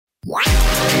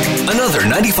Another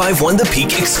 95.1 The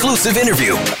Peak exclusive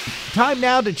interview. Time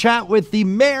now to chat with the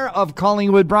Mayor of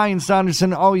Collingwood, Brian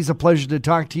Saunderson. Always a pleasure to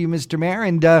talk to you, Mr. Mayor.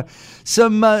 And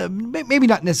some maybe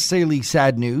not necessarily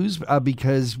sad news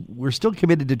because we're still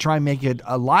committed to try and make it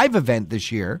a live event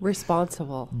this year.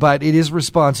 Responsible. But it is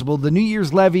responsible. The New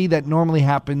Year's levee that normally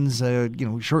happens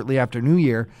shortly after New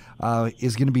Year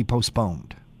is going to be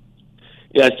postponed.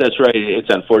 Yes, that's right. It's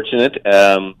unfortunate.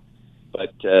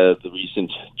 But the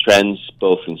recent trends,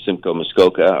 both in Simcoe,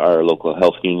 Muskoka, our local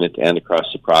health unit, and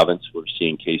across the province, we're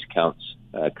seeing case counts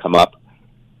come up.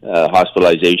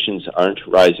 Hospitalizations aren't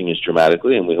rising as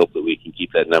dramatically, and we hope that we can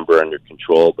keep that number under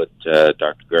control. But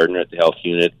Dr. Gardner at the health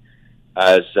unit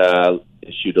has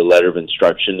issued a letter of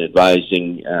instruction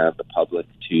advising the public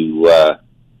to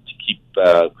keep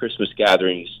Christmas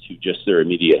gatherings to just their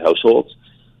immediate households.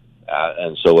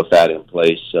 And so with that in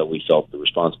place, we felt the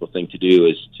responsible thing to do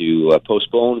is to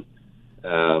postpone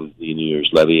the New Year's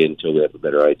levee until we have a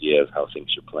better idea of how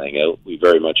things are playing out. We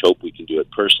very much hope we can do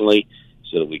it personally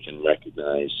so that we can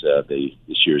recognize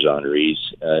this year's honorees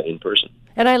in person.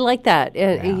 And I like that.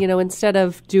 Instead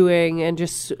of doing and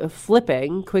just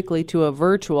flipping quickly to a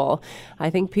virtual, I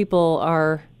think people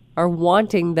are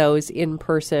wanting those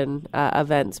in-person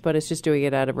events, but it's just doing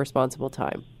it at a responsible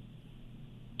time.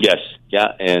 Yes,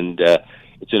 yeah, and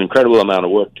it's an incredible amount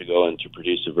of work to go and to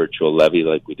produce a virtual levee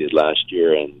like we did last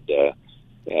year, and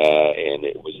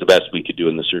it was the best we could do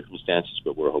in the circumstances,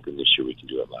 but we're hoping this year we can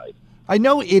do it live. I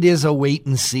know it is a wait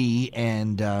and see,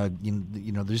 and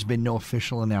there's been no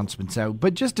official announcements out,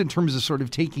 but just in terms of sort of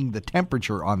taking the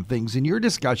temperature on things, in your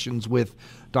discussions with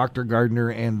Dr. Gardner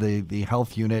and the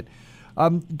health unit,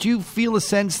 do you feel a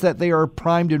sense that they are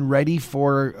primed and ready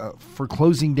for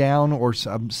closing down or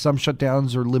some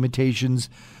shutdowns or limitations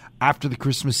after the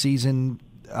Christmas season,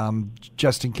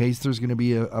 just in case there's going to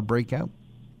be a breakout?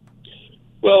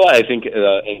 Well, I think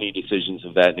any decisions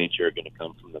of that nature are going to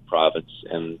come from the province,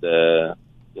 and the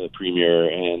Premier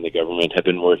and the government have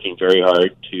been working very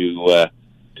hard to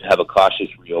have a cautious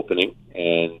reopening,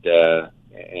 and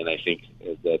I think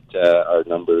that our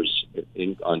numbers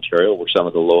in Ontario were some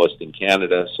of the lowest in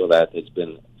Canada, so that has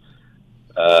been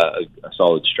a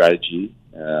solid strategy.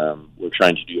 We're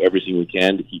trying to do everything we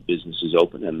can to keep businesses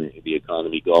open and the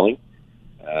economy going,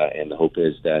 and the hope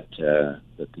is that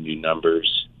the new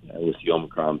numbers with the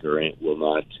Omicron variant will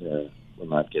not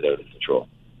get out of control.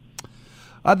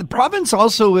 The province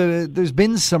also, there's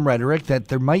been some rhetoric that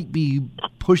there might be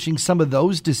pushing some of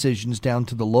those decisions down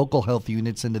to the local health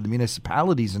units and to the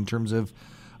municipalities in terms of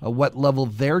what level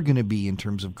they're going to be in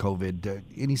terms of COVID.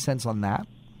 Any sense on that?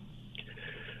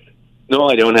 No,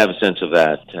 I don't have a sense of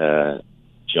that,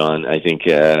 John. I think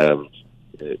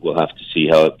we'll have to see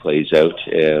how it plays out.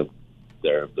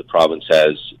 The province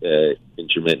has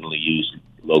intermittently used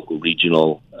local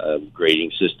regional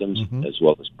grading systems as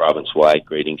well as province-wide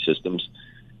grading systems.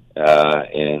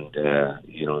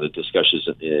 The discussion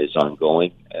is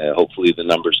ongoing. Hopefully the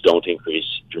numbers don't increase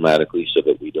dramatically so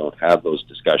that we don't have those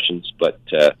discussions, but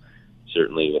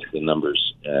certainly with the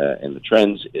numbers and the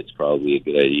trends, it's probably a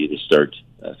good idea to start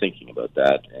thinking about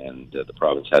that, and the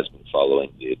province has been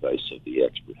following the advice of the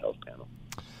expert health panel.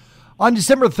 On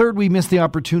December 3rd, we missed the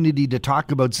opportunity to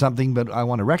talk about something, but I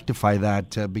want to rectify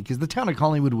that because the town of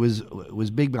Collingwood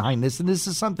was big behind this, and this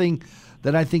is something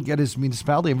that I think at its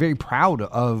municipality, I'm very proud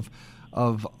of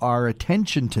our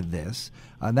attention to this,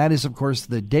 and that is, of course,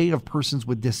 the Day of Persons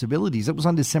with Disabilities. It was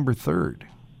on December 3rd.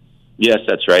 Yes,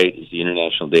 that's right. It's the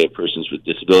International Day of Persons with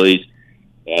Disabilities,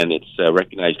 and it's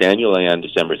recognized annually on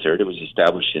December 3rd. It was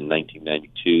established in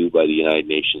 1992 by the United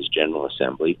Nations General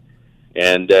Assembly.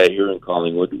 And here in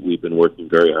Collingwood, we've been working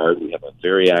very hard. We have a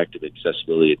very active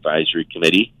Accessibility Advisory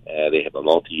Committee. They have a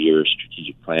multi-year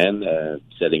strategic plan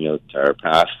setting out our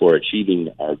path for achieving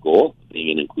our goal,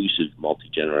 being an inclusive,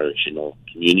 multi-generational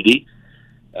community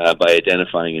by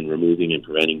identifying and removing and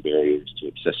preventing barriers to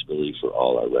accessibility for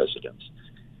all our residents.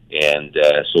 And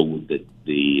so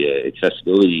the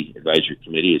Accessibility Advisory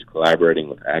Committee is collaborating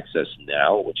with Access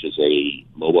Now, which is a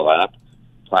mobile app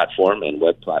platform and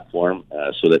web platform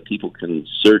so that people can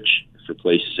search for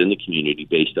places in the community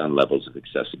based on levels of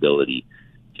accessibility,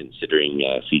 considering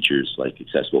features like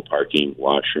accessible parking,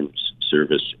 washrooms,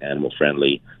 service,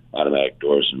 animal-friendly, automatic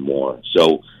doors, and more.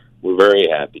 So we're very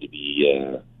happy to be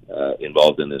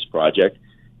involved in this project.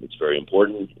 It's very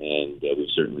important, and we've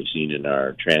certainly seen in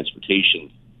our transportation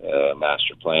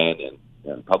master plan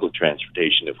and public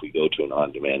transportation, if we go to an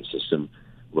on-demand system,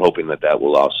 we're hoping that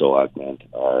will also augment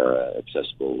our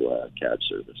accessible cab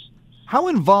service. How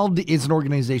involved is an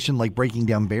organization like Breaking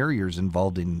Down Barriers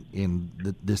involved in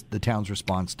the town's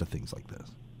response to things like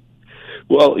this?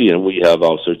 Well, we have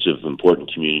all sorts of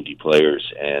important community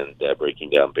players, and breaking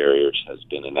down barriers has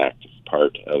been an active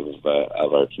part of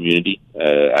our community,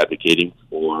 advocating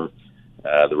for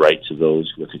the rights of those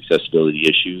with accessibility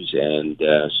issues. And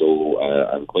so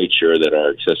I'm quite sure that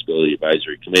our Accessibility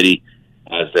Advisory Committee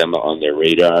has them on their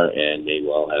radar, and may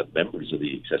well have members of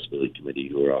the Accessibility Committee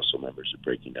who are also members of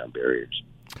Breaking Down Barriers.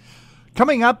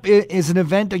 Coming up is an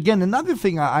event. Again, another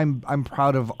thing I'm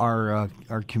proud of our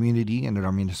community and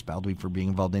our municipality for being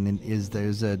involved in is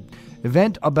there's an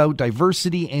event about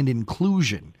diversity and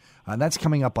inclusion. That's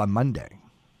coming up on Monday.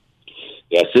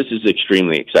 Yes, this is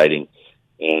extremely exciting,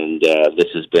 and this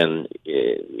has been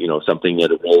something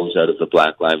that arose out of the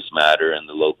Black Lives Matter and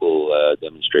the local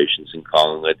demonstrations in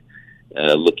Collingwood,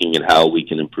 looking at how we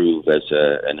can improve as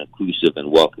an inclusive and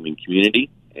welcoming community.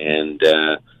 And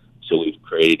so we've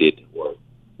created,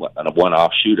 one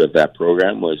offshoot of that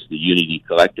program was the Unity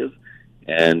Collective,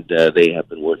 and they have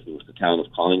been working with the town of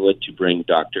Collingwood to bring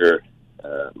Dr.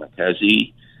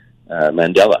 Makazi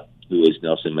Mandela, who is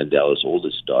Nelson Mandela's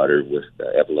oldest daughter, with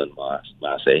Evelyn Masse.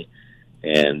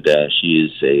 And she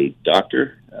is a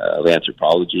doctor of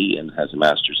anthropology and has a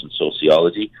master's in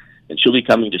sociology. And she'll be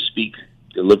coming to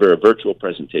deliver a virtual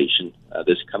presentation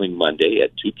this coming Monday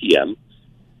at 2 p.m.,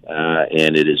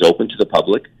 and it is open to the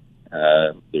public.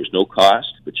 There's no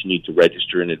cost, but you need to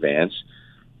register in advance.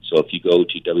 So if you go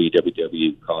to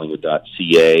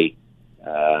www.collingwood.ca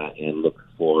and look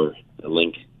for the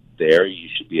link there, you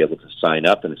should be able to sign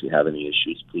up. And if you have any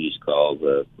issues, please call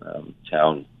the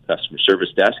town customer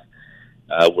service desk.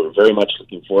 We're very much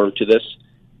looking forward to this.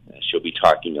 She'll be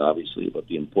talking, obviously, about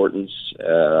the importance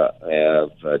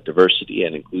of diversity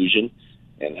and inclusion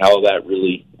and how that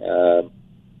really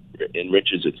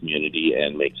enriches a community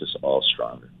and makes us all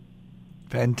stronger.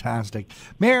 Fantastic.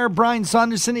 Mayor Brian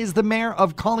Saunderson is the mayor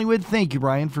of Collingwood. Thank you,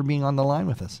 Brian, for being on the line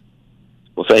with us.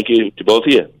 Well, thank you to both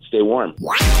of you. Stay warm.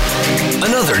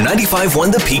 Another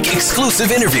 95.1 The Peak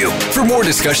exclusive interview. For more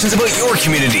discussions about your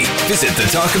community, visit the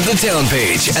Talk of the Town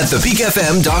page at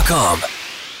thepeakfm.com.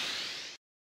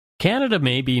 Canada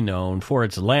may be known for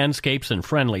its landscapes and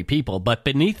friendly people, but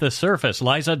beneath the surface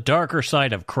lies a darker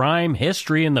side of crime,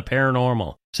 history, and the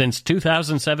paranormal. Since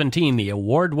 2017, the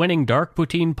award-winning Dark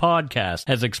Poutine podcast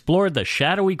has explored the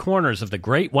shadowy corners of the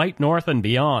Great White North and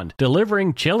beyond,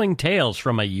 delivering chilling tales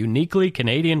from a uniquely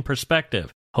Canadian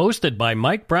perspective. Hosted by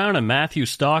Mike Brown and Matthew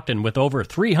Stockton with over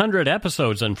 300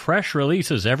 episodes and fresh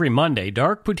releases every Monday,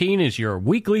 Dark Poutine is your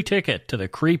weekly ticket to the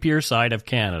creepier side of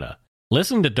Canada.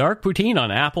 Listen to Dark Poutine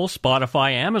on Apple,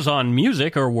 Spotify, Amazon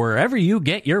Music, or wherever you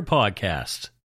get your podcasts.